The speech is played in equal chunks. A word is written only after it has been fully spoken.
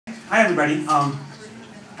Hi everybody.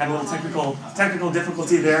 Had a little technical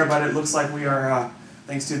difficulty there, but it looks like we are,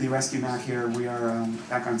 thanks to the Rescue Mac here, we are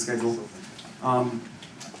back on schedule. I'm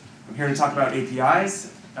here to talk about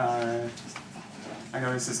APIs. I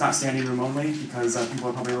notice it's not standing room only because people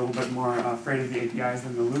are probably a little bit more afraid of the APIs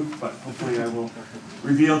than the loop, but hopefully I will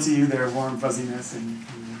reveal to you their warm fuzziness and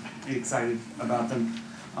be excited about them.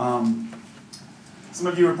 Some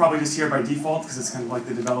of you are probably just here by default because it's kind of like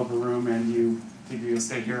the developer room and you figure you'll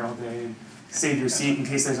stay here all day and save your seat in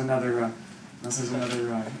case there's another,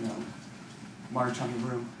 march on the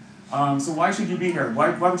room. So why should you be here? Why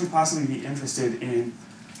would you possibly be interested in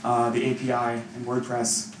the API and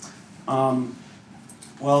WordPress? The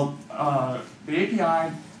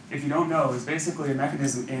API, if you don't know, is basically a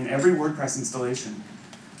mechanism in every WordPress installation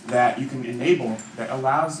that you can enable that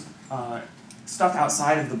allows stuff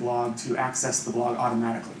outside of the blog to access the blog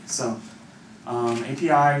automatically. So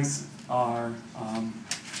APIs are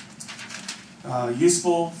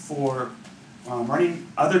useful for running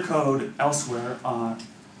other code elsewhere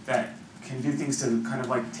that can do things to kind of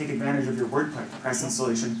like take advantage of your WordPress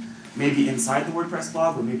installation, maybe inside the WordPress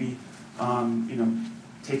blog, or maybe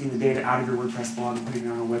taking the data out of your WordPress blog and putting it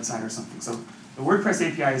on a website or something. So the WordPress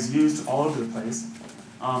API is used all over the place.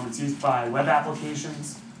 It's used by web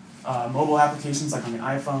applications, mobile applications like on the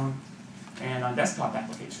iPhone, and on desktop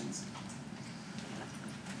applications.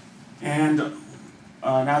 And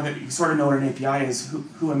now that you sort of know what an API is,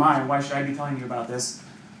 who am I and why should I be telling you about this?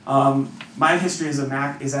 My history as a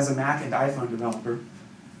Mac and iPhone developer,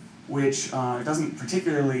 which doesn't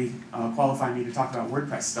particularly qualify me to talk about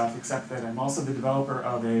WordPress stuff, except that I'm also the developer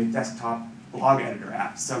of a desktop blog editor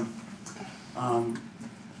app. So,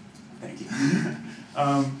 thank you.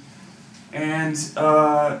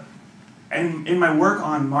 And in my work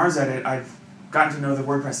on MarsEdit, I've gotten to know the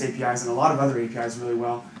WordPress APIs and a lot of other APIs really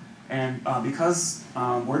well. And because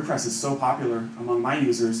WordPress is so popular among my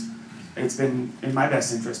users, it's been in my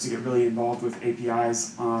best interest to get really involved with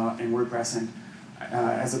APIs in WordPress. And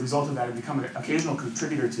as a result of that, I've become an occasional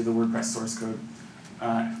contributor to the WordPress source code,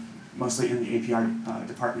 mostly in the API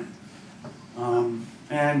department.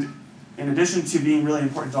 And in addition to being really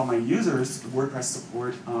important to all my users, WordPress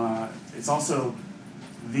support, it's also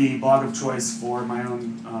the blog of choice for my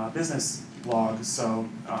own business blog. So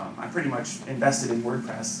I'm pretty much invested in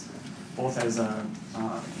WordPress, both as a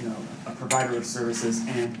provider of services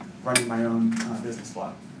and running my own business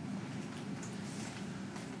blog.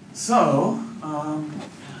 So,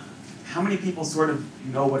 how many people sort of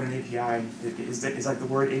know what an API is? Is like the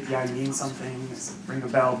word API means something? Does it ring a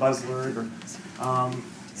bell, buzzword? Or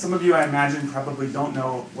some of you, I imagine, probably don't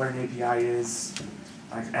know what an API is.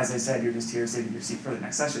 Like, as I said, you're just here saving your seat for the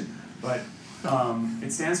next session. But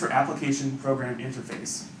it stands for Application Program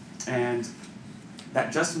Interface, and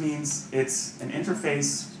that just means it's an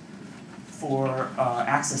interface for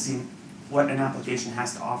accessing what an application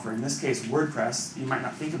has to offer. In this case, WordPress. You might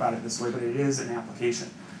not think about it this way, but it is an application.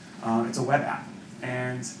 It's a web app.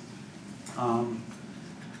 And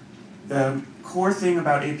the core thing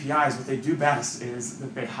about APIs, what they do best, is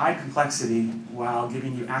that they hide complexity while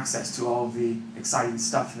giving you access to all of the exciting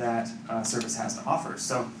stuff that a service has to offer.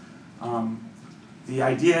 So the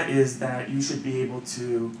idea is that you should be able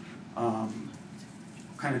to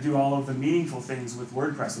kind of do all of the meaningful things with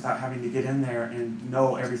WordPress without having to get in there and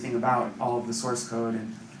know everything about all of the source code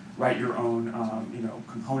and write your own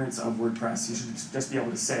components of WordPress. You should just be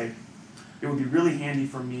able to say, it would be really handy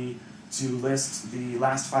for me to list the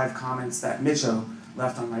last 5 comments that Mitcho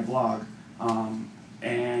left on my blog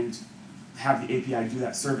and have the API do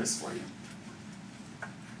that service for you.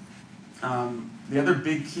 The other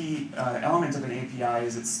big key element of an API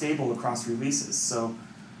is it's stable across releases. So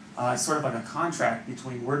it's sort of like a contract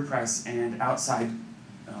between WordPress and outside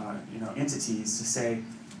entities to say,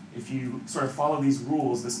 if you sort of follow these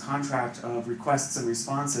rules, this contract of requests and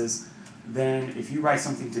responses, then if you write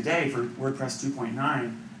something today for WordPress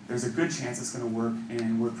 2.9, there's a good chance it's going to work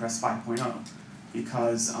in WordPress 5.0.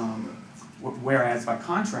 Because whereas by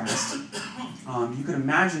contrast, you could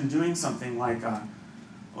imagine doing something like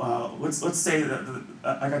let's say that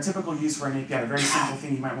like a typical use for an API, a very simple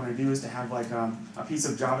thing you might want to do is to have like a piece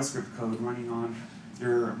of JavaScript code running on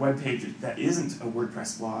your web page that isn't a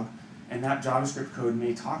WordPress blog, and that JavaScript code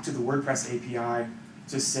may talk to the WordPress API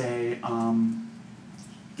to say,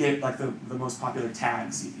 get like the most popular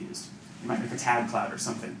tags you've used. You might make a tag cloud or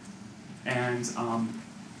something. And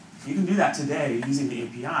you can do that today using the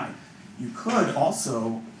API. You could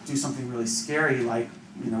also do something really scary like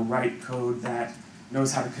write code that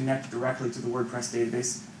knows how to connect directly to the WordPress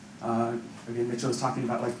database. Again, Mitchell was talking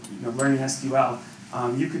about learning SQL.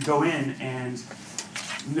 You could go in and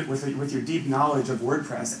with your deep knowledge of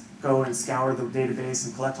WordPress, go and scour the database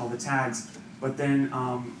and collect all the tags, but then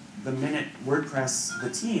the minute WordPress, the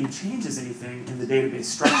team, changes anything in the database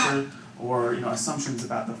structure or assumptions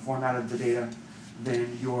about the format of the data,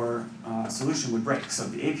 then your solution would break. So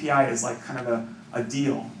the API is like kind of a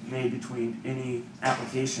deal made between any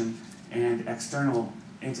application and external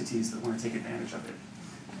entities that want to take advantage of it.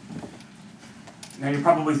 Now you're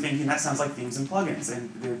probably thinking that sounds like themes and plugins,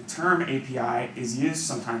 and the term API is used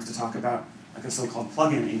sometimes to talk about like a so-called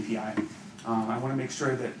plugin API. I want to make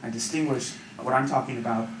sure that I distinguish what I'm talking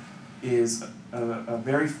about is a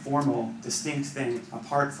very formal, distinct thing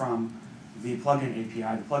apart from the plugin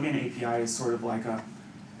API. The plugin API is sort of like an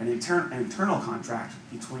internal contract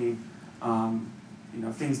between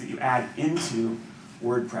things that you add into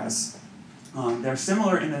WordPress. They're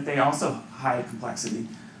similar in that they also hide complexity.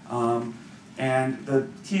 And the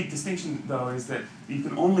key distinction, though, is that you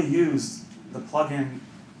can only use the plugin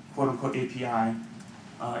quote-unquote API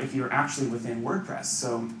if you're actually within WordPress.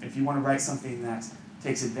 So if you want to write something that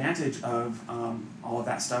takes advantage of all of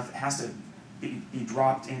that stuff, it has to be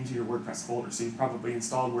dropped into your WordPress folder. So you've probably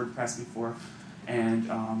installed WordPress before, and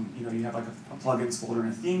you have like a plugins folder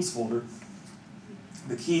and a themes folder.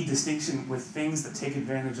 The key distinction with things that take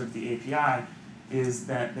advantage of the API is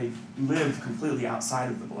that they live completely outside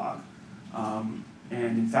of the blog. And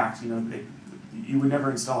in fact, you would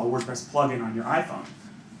never install a WordPress plugin on your iPhone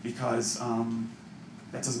because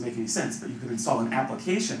that doesn't make any sense. But you could install an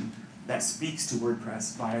application that speaks to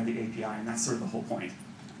WordPress via the API, and that's sort of the whole point.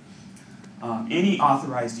 Any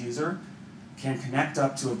authorized user can connect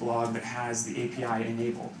up to a blog that has the API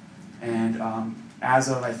enabled. And as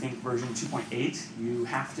of, I think, version 2.8, you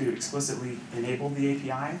have to explicitly enable the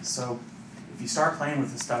API. So if you start playing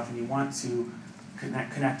with this stuff and you want to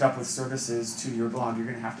connect up with services to your blog, you're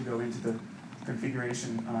going to have to go into the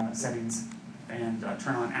configuration settings and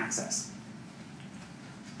turn on access.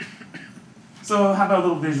 So how about a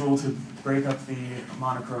little visual to break up the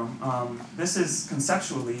monochrome? This is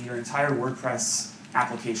conceptually your entire WordPress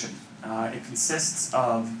application. It consists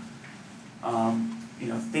of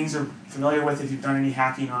things you're familiar with if you've done any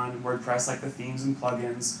hacking on WordPress, like the themes and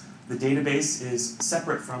plugins. The database is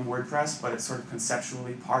separate from WordPress, but it's sort of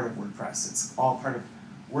conceptually part of WordPress. It's all part of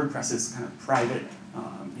WordPress's kind of private,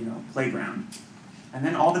 playground. And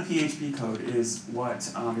then all the PHP code is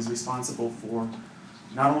what is responsible for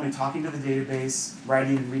not only talking to the database,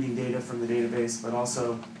 writing and reading data from the database, but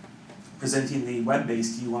also presenting the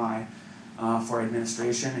web-based UI for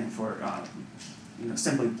administration and for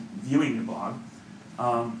simply viewing your blog.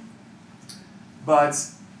 But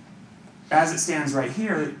as it stands right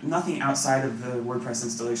here, nothing outside of the WordPress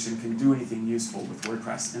installation can do anything useful with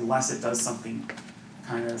WordPress unless it does something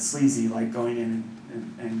kind of sleazy, like going in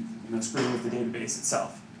and screwing with the database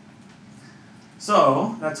itself.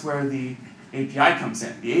 So that's where the API comes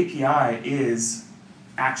in. The API is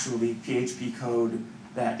actually PHP code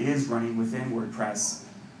that is running within WordPress,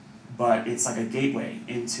 but it's like a gateway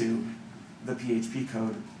into the PHP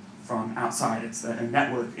code from outside. It's a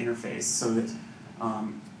network interface so that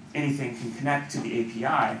anything can connect to the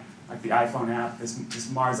API, like the iPhone app. This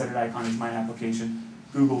Mars Edit icon is my application.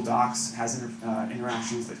 Google Docs has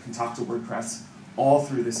interactions that can talk to WordPress all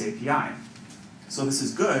through this API. So this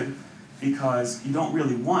is good because you don't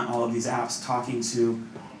really want all of these apps talking to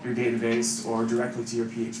your database or directly to your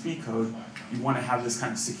PHP code. You want to have this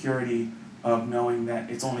kind of security of knowing that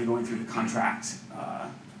it's only going through the contract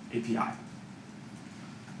API.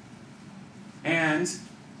 And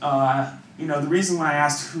the reason when I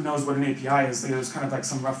asked who knows what an API is, there's kind of like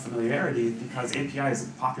some rough familiarity because API is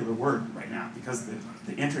a popular word right now because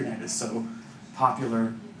the internet is so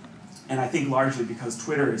popular, and I think largely because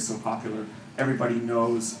Twitter is so popular, everybody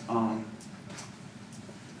knows that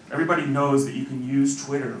you can use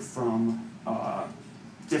Twitter from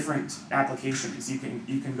different applications. You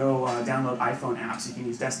can go download iPhone apps. You can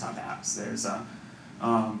use desktop apps. There's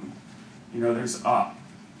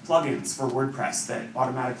plugins for WordPress that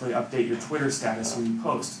automatically update your Twitter status when you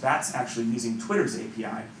post. That's actually using Twitter's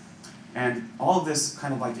API. And all of this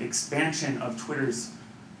kind of like expansion of Twitter's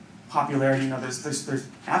popularity, there's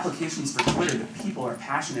applications for Twitter that people are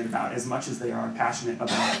passionate about as much as they are passionate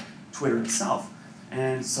about Twitter itself.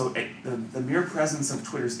 And so the mere presence of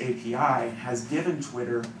Twitter's API has given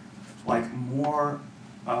Twitter like more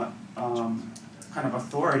kind of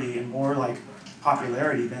authority and more like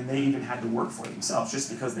popularity than they even had to work for themselves, just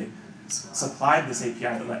because they supplied this API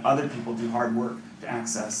that let other people do hard work to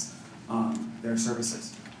access their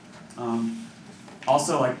services.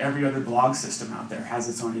 Also, like every other blog system out there has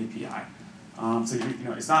its own API. So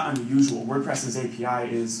it's not unusual. WordPress's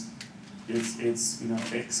API is it's you know,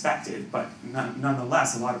 expected, but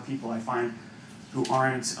nonetheless, a lot of people I find who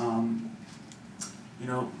aren't, you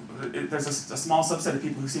know, there's a small subset of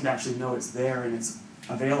people who seem to actually know it's there and it's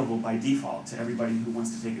available by default to everybody who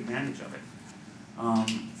wants to take advantage of it.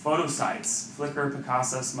 Photo sites, Flickr,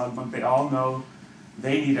 Picasa, SmugMug, they all know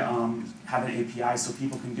they need to have an API so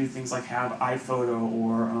people can do things like have iPhoto,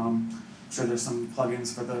 or I'm sure there's some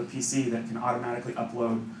plugins for the PC that can automatically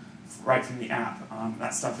upload right from the app.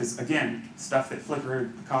 That stuff is, again, stuff that Flickr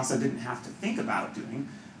and Picasa didn't have to think about doing.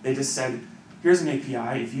 They just said, here's an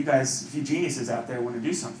API, if you geniuses out there want to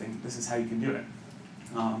do something, this is how you can do it.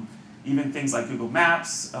 Even things like Google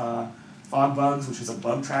Maps, FogBugs, which is a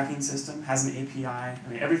bug tracking system, has an API. I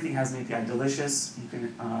mean, everything has an API. Delicious, you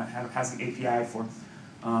can has an API for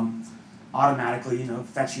automatically, you know,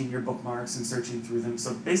 fetching your bookmarks and searching through them.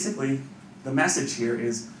 So basically, the message here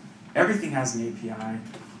is everything has an API.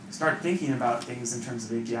 Start thinking about things in terms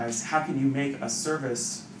of APIs. How can you make a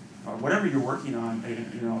service, or whatever you're working on?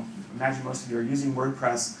 You know, imagine most of you are using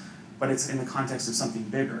WordPress, but it's in the context of something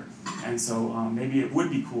bigger. And so maybe it would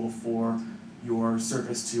be cool for your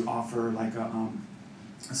service to offer like a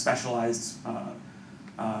specialized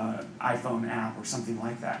iPhone app or something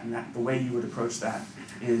like that. And the way you would approach that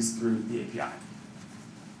is through the API.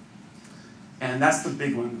 And that's the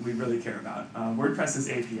big one we really care about. WordPress's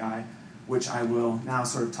API, which I will now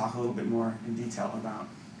sort of talk a little bit more in detail about.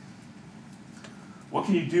 What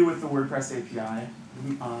can you do with the WordPress API?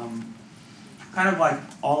 Kind of like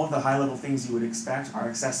all of the high-level things you would expect are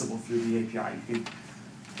accessible through the API. You can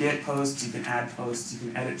get posts, you can add posts, you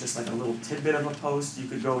can edit just like a little tidbit of a post. You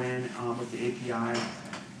could go in with the API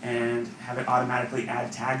and have it automatically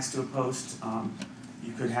add tags to a post.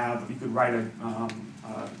 You could write a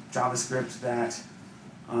JavaScript that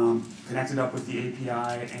connected up with the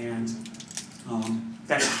API and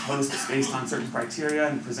fetched posts based on certain criteria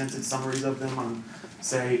and presented summaries of them on,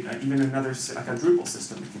 say, even another, like a Drupal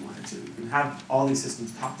system if you wanted to. You can have all these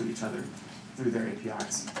systems talk to each other through their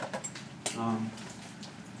APIs.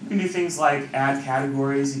 You can do things like add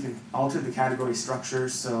categories. You can alter the category structure.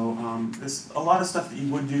 So there's a lot of stuff that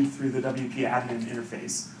you would do through the WP admin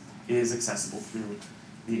interface is accessible through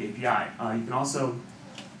the API. You can also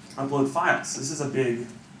upload files. This is a big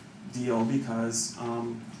deal because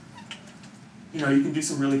you know, you can do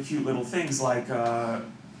some really cute little things like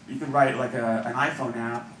you can write like an iPhone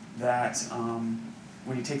app that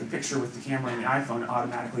when you take a picture with the camera on the iPhone, it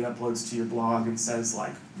automatically uploads to your blog and says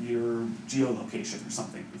like your geolocation or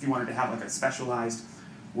something. If you wanted to have like a specialized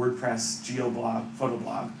WordPress geoblog, photo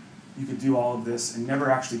blog, you could do all of this and never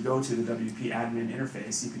actually go to the WP admin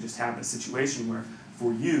interface. You could just have a situation where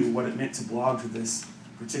for you, what it meant to blog to this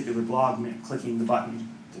particular blog meant clicking the button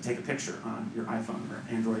to take a picture on your iPhone or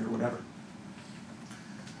Android or whatever.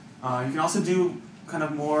 You can also do kind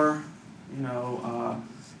of more, you know,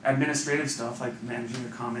 administrative stuff like managing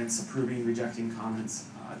your comments, approving, rejecting comments.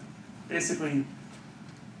 Basically,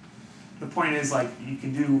 the point is like you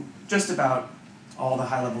can do just about all the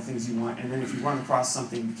high-level things you want, and then if you run across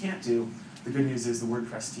something you can't do, the good news is the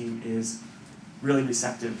WordPress team is really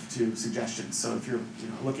receptive to suggestions. So if you're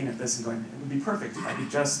looking at this and going, it would be perfect if I could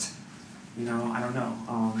just, I don't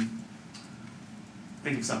know,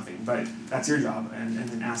 think of something, but that's your job, and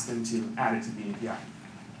then ask them to add it to the API.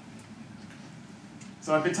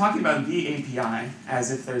 So I've been talking about the API as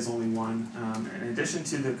if there's only one. In addition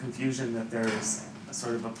to the confusion that there is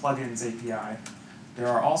sort of a plugins API, there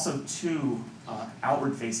are also two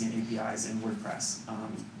outward-facing APIs in WordPress.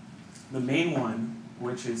 The main one,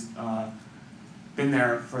 which has been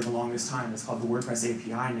there for the longest time, is called the WordPress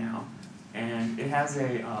API now, and it has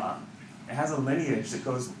a lineage that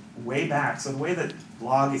goes way back. So the way that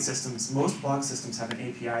blog systems, most blog systems have an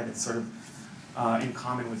API that's sort of in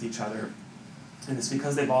common with each other, and it's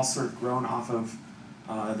because they've all sort of grown off of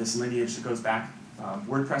this lineage that goes back.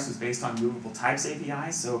 WordPress was based on movable types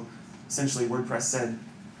API, so essentially WordPress said,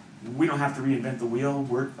 we don't have to reinvent the wheel.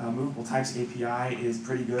 Movable types API is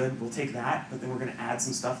pretty good. We'll take that, but then we're going to add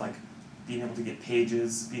some stuff like being able to get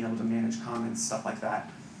pages, being able to manage comments, stuff like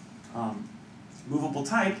that. Movable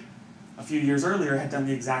type, a few years earlier, had done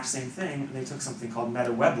the exact same thing, and they took something called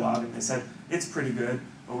Meta Weblog, and they said, it's pretty good,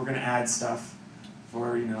 but we're going to add stuff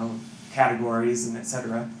for, categories and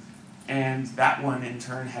etc. And that one, in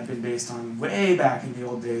turn, had been based on, way back in the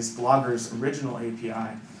old days, Blogger's original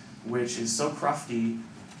API, which is so crufty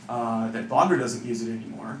that Blogger doesn't use it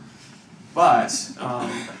anymore. But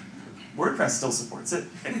WordPress still supports it.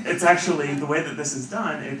 It's actually, the way that this is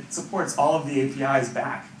done, it supports all of the APIs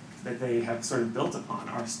back that they have sort of built upon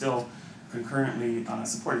are still concurrently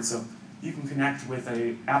supported. So you can connect with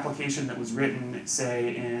an application that was written,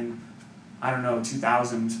 say, in I don't know,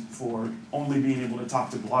 2000 for only being able to talk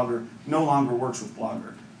to Blogger no longer works with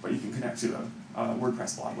Blogger, but you can connect to a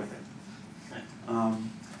WordPress blog with it.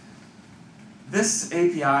 This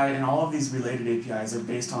API and all of these related APIs are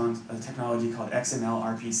based on a technology called XML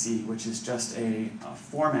RPC, which is just a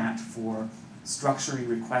format for structuring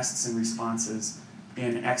requests and responses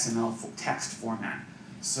in XML text format.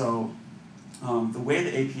 So the way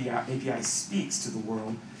the API speaks to the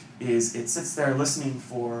world is it sits there listening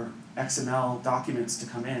for XML documents to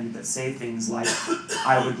come in that say things like,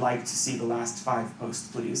 I would like to see the last 5 posts,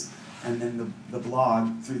 please. And then the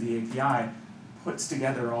blog, through the API, puts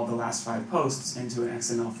together all the last 5 posts into an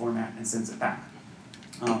XML format and sends it back.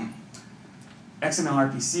 XML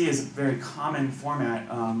RPC is a very common format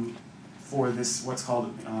for this, what's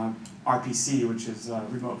called RPC, which is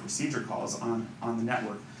remote procedure calls on the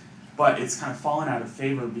network. But it's kind of fallen out of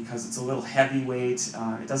favor because it's a little heavyweight.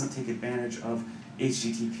 It doesn't take advantage of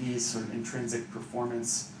HTTP's sort of intrinsic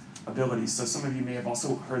performance abilities. So some of you may have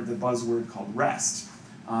also heard the buzzword called REST.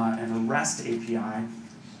 And a REST API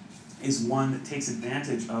is one that takes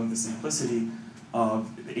advantage of the simplicity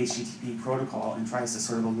of the HTTP protocol and tries to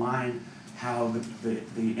sort of align how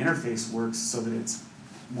the interface works so that it's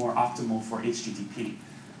more optimal for HTTP.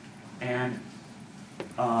 And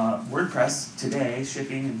WordPress today,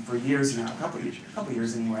 shipping, and for years now, a couple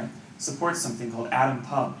years anyway, supports something called Atom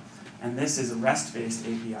Pub. And this is a REST-based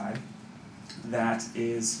API that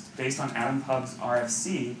is based on Atom Pub's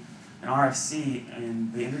RFC. And RFC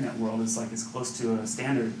in the internet world is like as close to a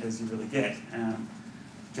standard as you really get,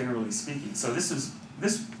 generally speaking. So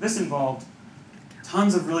this involved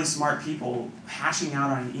tons of really smart people hashing out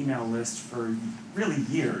on an email list for really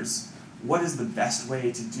years what is the best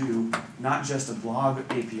way to do not just a blog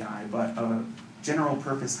API, but a general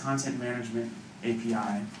purpose content management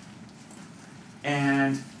API.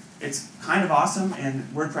 And it's kind of awesome, and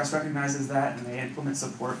WordPress recognizes that, and they implement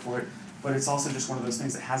support for it, but it's also just one of those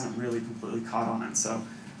things that hasn't really completely caught on. So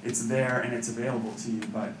it's there and it's available to you,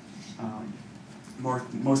 but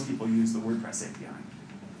most people use the WordPress API.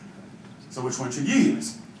 So which one should you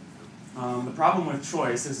use? The problem with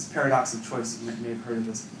choice, there's this paradox of choice. You may have heard of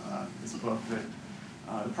this book.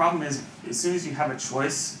 That, the problem is, as soon as you have a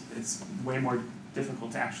choice, it's way more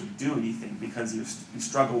difficult to actually do anything because you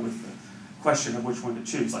struggle with the question of which one to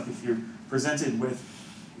choose. Like if you're presented with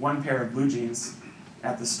one pair of blue jeans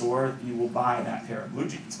at the store, you will buy that pair of blue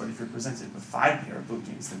jeans. But if you're presented with 5 pair of blue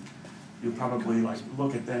jeans, then you'll probably like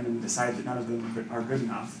look at them and decide that none of them are good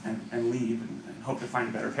enough and leave and hope to find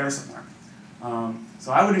a better pair somewhere.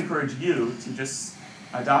 So I would encourage you to just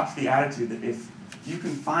adopt the attitude that if you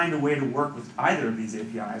can find a way to work with either of these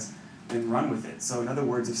APIs, then run with it. So in other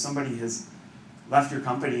words, if somebody has left your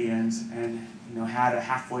company and had a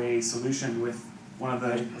halfway solution with one of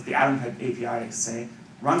the Atom Pub API, say,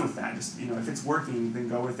 run with that. Just if it's working, then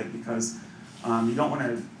go with it because you don't want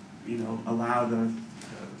to allow the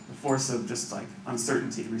force of just like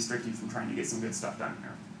uncertainty to restrict you from trying to get some good stuff done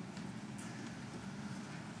here.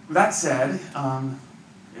 That said,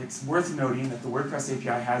 it's worth noting that the WordPress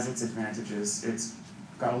API has its advantages. It's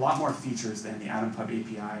got a lot more features than the Atom Pub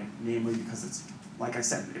API, namely because it's, like I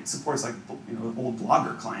said, it supports like old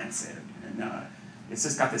Blogger clients, and it's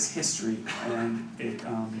just got this history, and it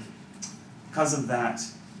because of that,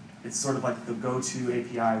 it's sort of like the go-to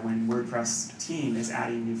API when WordPress team is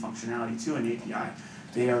adding new functionality to an API.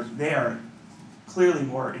 They are clearly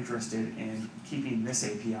more interested in keeping this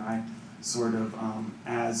API sort of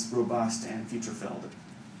as robust and feature-filled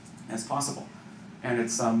as possible. And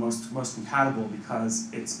it's most compatible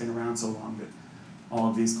because it's been around so long that all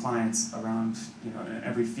of these clients around in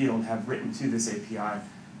every field have written to this API,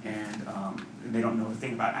 and they don't know a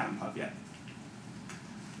thing about Atom Pub yet.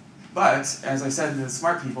 But, as I said, the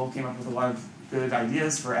smart people came up with a lot of good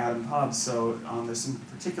ideas for Atom Pub, so there's some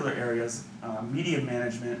particular areas, media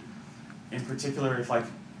management, in particular, if like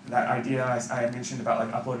that idea I mentioned about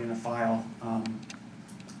like uploading a file.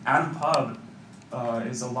 Atom Pub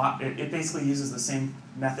is a lot. It basically uses the same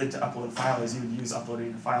method to upload a file as you would use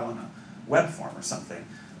uploading a file in a web form or something.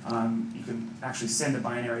 You can actually send a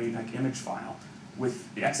binary like image file.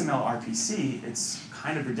 With the XML RPC, it's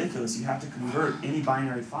kind of ridiculous. You have to convert any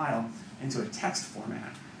binary file into a text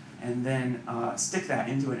format, and then stick that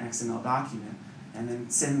into an XML document, and then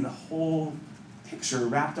send the whole picture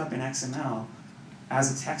wrapped up in XML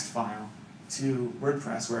as a text file to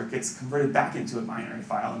WordPress, where it gets converted back into a binary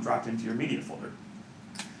file and dropped into your media folder.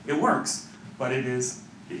 It works, but it is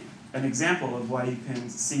an example of why you can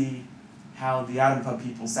see how the Atom Pub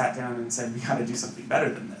people sat down and said, we got to do something better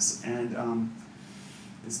than this. And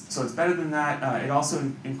so it's better than that. It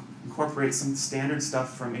also incorporates some standard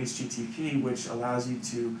stuff from HTTP, which allows you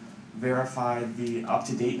to verify the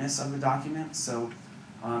up-to-dateness of the document. So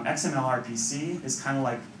XML RPC is kind of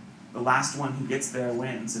like the last one who gets there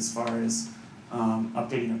wins as far as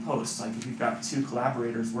updating a post. Like if you've got two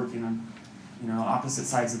collaborators working on opposite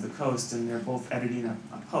sides of the coast and they're both editing a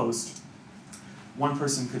post, one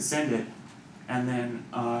person could send it, and then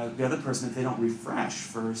the other person, if they don't refresh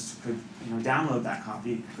first, could download that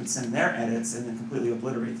copy, could send their edits, and then completely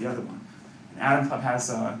obliterate the other one. And AtomPub has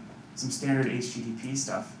some standard HTTP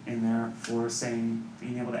stuff in there for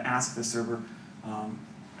being able to ask the server,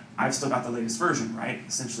 I've still got the latest version, right?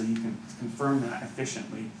 Essentially, you can confirm that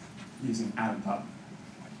efficiently using AtomPub.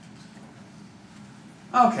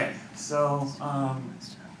 Okay, so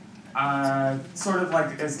sort of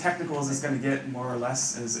like as technical as it's going to get, more or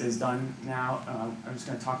less, is done now. I'm just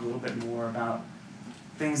going to talk a little bit more about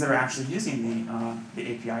things that are actually using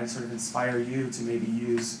the API to sort of inspire you to maybe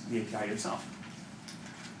use the API yourself.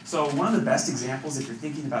 So one of the best examples, if you're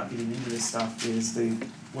thinking about getting into this stuff, is the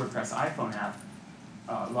WordPress iPhone app,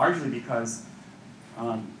 largely because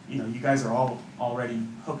you guys are all already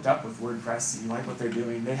hooked up with WordPress and you like what they're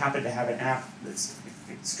doing. They happen to have an app that's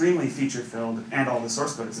extremely feature-filled, and all the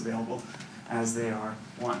source code is available, as they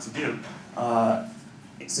want to do.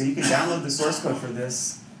 So you can download the source code for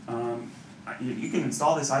this. You can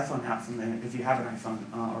install this iPhone app if you have an iPhone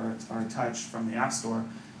or a Touch from the App Store,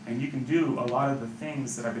 and you can do a lot of the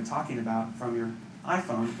things that I've been talking about from your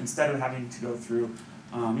iPhone instead of having to go through.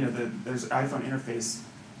 There's an iPhone interface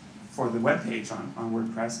for the web page on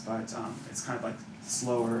WordPress, but it's kind of like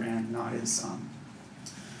slower and not as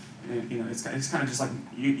it's kind of just like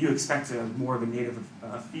you expect more of a native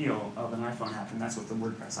feel of an iPhone app, and that's what the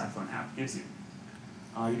WordPress iPhone app gives you.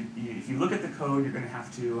 If you look at the code, you're going to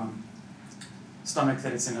have to stomach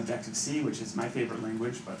that it's in Objective-C, which is my favorite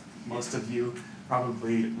language, but most of you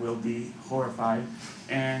probably will be horrified.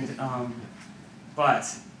 And but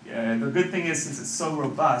the good thing is, since it's so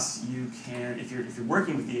robust, you can, if you're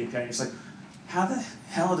working with the API, you're just like, how the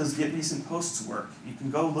hell does get recent posts work? You can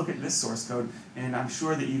go look at this source code, and I'm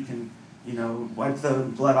sure that you can, wipe the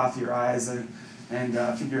blood off your eyes and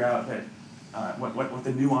figure out that what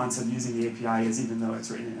the nuance of using the API is, even though it's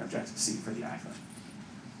written in Objective-C for the iPhone.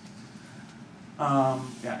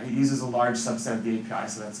 Yeah, it uses a large subset of the API,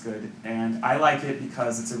 so that's good. And I like it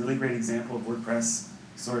because it's a really great example of WordPress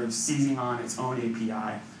sort of seizing on its own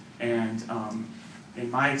API. And in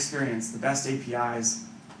my experience, the best APIs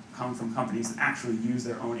come from companies that actually use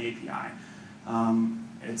their own API.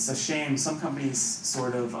 It's a shame some companies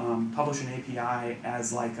sort of publish an API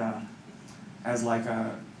as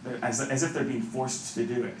if they're being forced to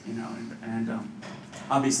do it, And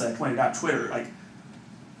obviously, I pointed out Twitter, like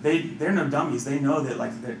they're no dummies. They know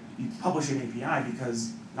that you publish an API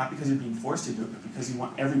not because you're being forced to do it, but because you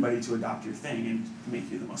want everybody to adopt your thing and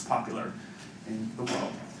make you the most popular in the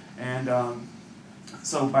world. And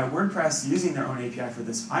so by WordPress using their own API for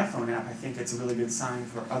this iPhone app, I think it's a really good sign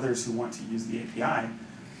for others who want to use the API,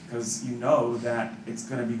 because you know that it's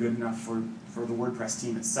going to be good enough for the WordPress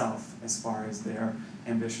team itself as far as their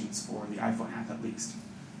ambitions for the iPhone app at least.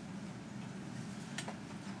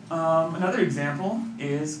 Another example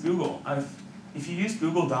is Google. If you use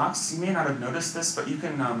Google Docs, you may not have noticed this, but you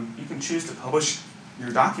can choose to publish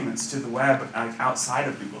your documents to the web outside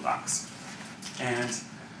of Google Docs. And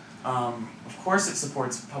of course it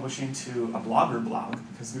supports publishing to a Blogger blog,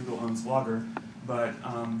 because Google owns Blogger, but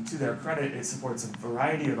to their credit, it supports a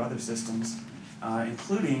variety of other systems,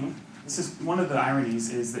 including, this is one of the ironies,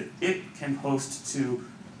 is that it can host to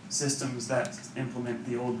systems that implement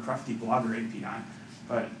the old crufty Blogger API,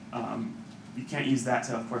 but you can't use that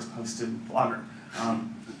to, of course, post to Blogger.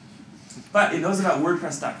 But it knows about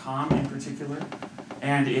WordPress.com in particular,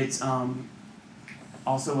 and it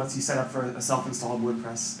also lets you set up for a self-installed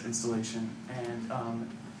WordPress installation. And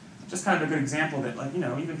just kind of a good example that,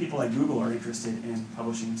 even people like Google are interested in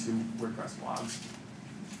publishing to WordPress blogs.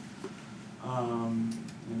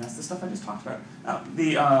 And that's the stuff I just talked about. Now,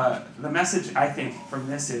 the message, I think, from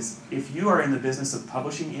this is, if you are in the business of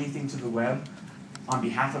publishing anything to the web on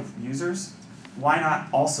behalf of users, why not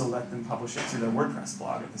also let them publish it to their WordPress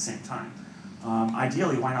blog at the same time?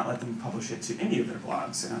 Ideally, why not let them publish it to any of their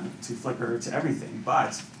blogs, to Flickr, to everything?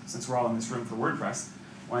 But since we're all in this room for WordPress,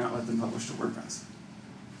 why not let them publish to WordPress?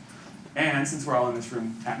 And since we're all in this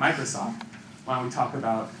room at Microsoft, why don't we talk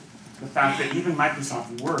about the fact that even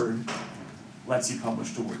Microsoft Word lets you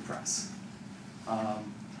publish to WordPress.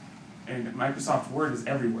 And Microsoft Word is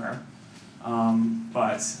everywhere,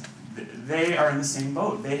 but they are in the same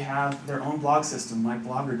boat. They have their own blog system, like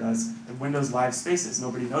Blogger does, the Windows Live Spaces.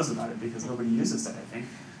 Nobody knows about it because nobody uses it, I think.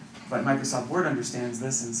 But Microsoft Word understands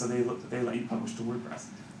this, and so they let you publish to WordPress.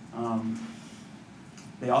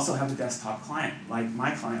 They also have a desktop client, like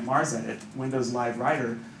my client, MarsEdit. Windows Live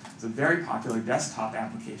Writer is a very popular desktop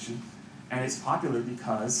application, and it's popular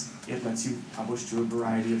because it lets you publish to a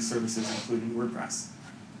variety of services, including WordPress.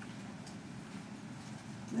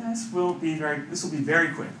 This will be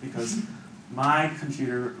very quick because my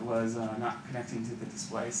computer was not connecting to the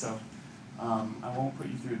display, so I won't put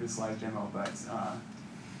you through this live demo, but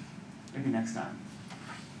maybe next time.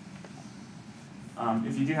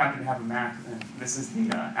 If you do happen to have a Mac, and this is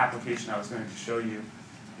the application I was going to show you,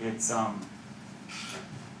 it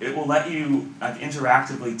will let you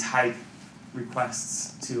interactively type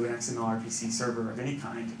requests to an XML RPC server of any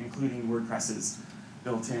kind, including WordPress's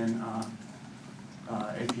built-in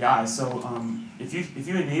API. So if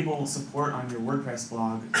you enable support on your WordPress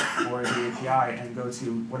blog for the API and go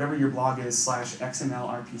to whatever your blog is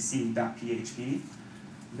 /xmlrpc.php,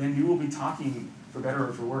 then you will be talking, for better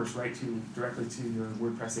or for worse, directly to your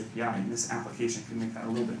WordPress API, and this application can make that a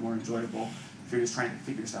little bit more enjoyable if you're just trying to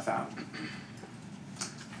figure stuff out.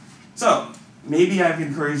 So maybe I've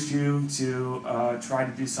encouraged you to try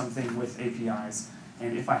to do something with APIs,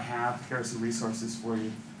 and if I have, here are some resources for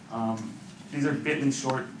you. These are bit.ly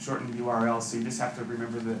shortened URLs, so you just have to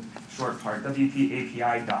remember the short part. WP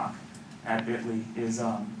API doc at bit.ly is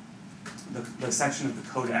the section of the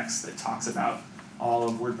codex that talks about all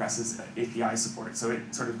of WordPress's API support. So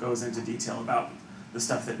it sort of goes into detail about the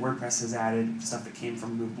stuff that WordPress has added, stuff that came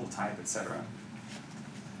from movable type, etc.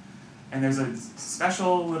 And there's a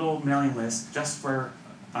special little mailing list just for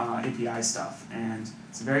API stuff, and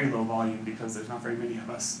it's very low volume because there's not very many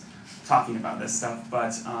of us talking about this stuff,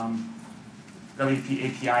 but WP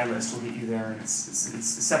API list will get you there, and it's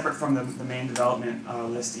separate from the main development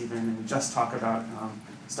list even, and we just talk about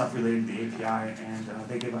stuff related to the API, and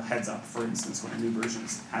they give a heads up, for instance, when a new version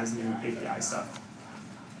has new API stuff.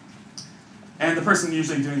 And the person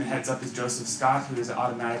usually doing the heads up is Joseph Scott, who is an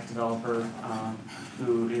automatic developer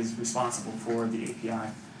who is responsible for the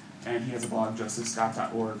API, and he has a blog,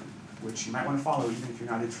 josephscott.org, which you might want to follow even if you're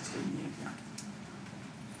not interested in the API.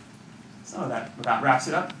 So that about wraps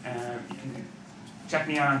it up, and you can check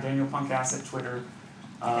me out on Daniel Punkass at Twitter,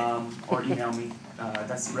 or email me.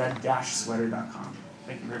 That's red-sweater.com.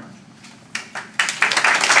 Thank you very much.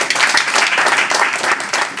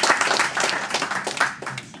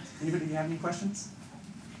 Anybody have any questions?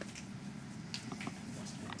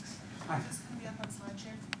 Hi. Is this going to be up on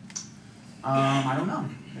SlideShare? I don't know.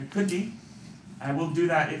 It could be. I will do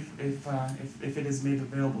that if it is made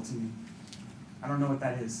available to me. I don't know what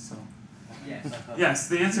that is, so. Yes. Yes,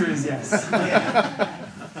 the answer is yes. Supposedly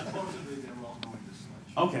they're all going to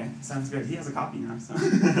SlideShare. Okay, sounds good. He has a copy now. So.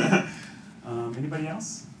 Anybody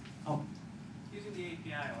else? Oh. Using the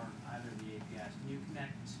API or either of the APIs, when you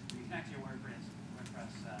connect to your WordPress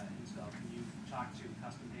install, can you talk to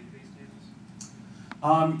custom database tables?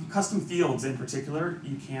 Custom fields in particular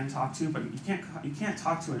you can talk to, but you can't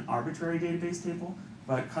talk to an arbitrary database table.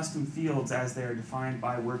 But custom fields, as they are defined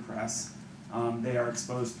by WordPress, they are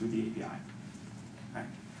exposed through the API. Okay.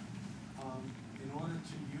 In order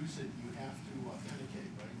to use it, you have to authenticate,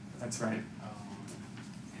 right? That's right. And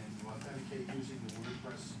you authenticate using the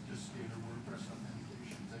WordPress, just standard WordPress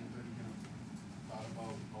authentication. Is anybody thought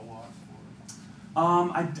about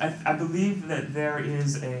OAuth? I believe that there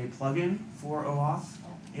is a plugin for OAuth.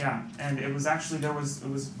 Yeah, and it was actually it was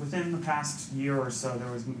within the past year or so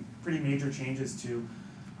there was pretty major changes to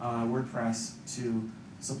WordPress to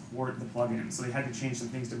support the plugin. So they had to change some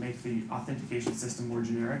things to make the authentication system more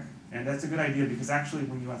generic, and that's a good idea because actually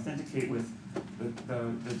when you authenticate with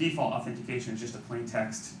the default authentication is just a plain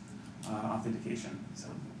text authentication. So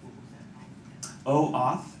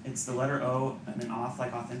OAuth, it's the letter O and then auth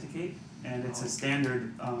like authenticate, and it's a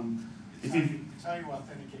standard. It's how you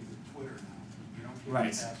authenticate with Twitter now. You don't give a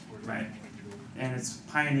password. Right. And it's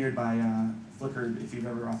pioneered by Flickr. If you've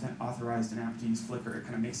ever authorized an app to use Flickr, it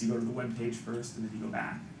kind of makes you go to the web page first and then you go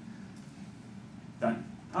back. Done.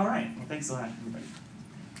 All right. Well, thanks a lot, everybody.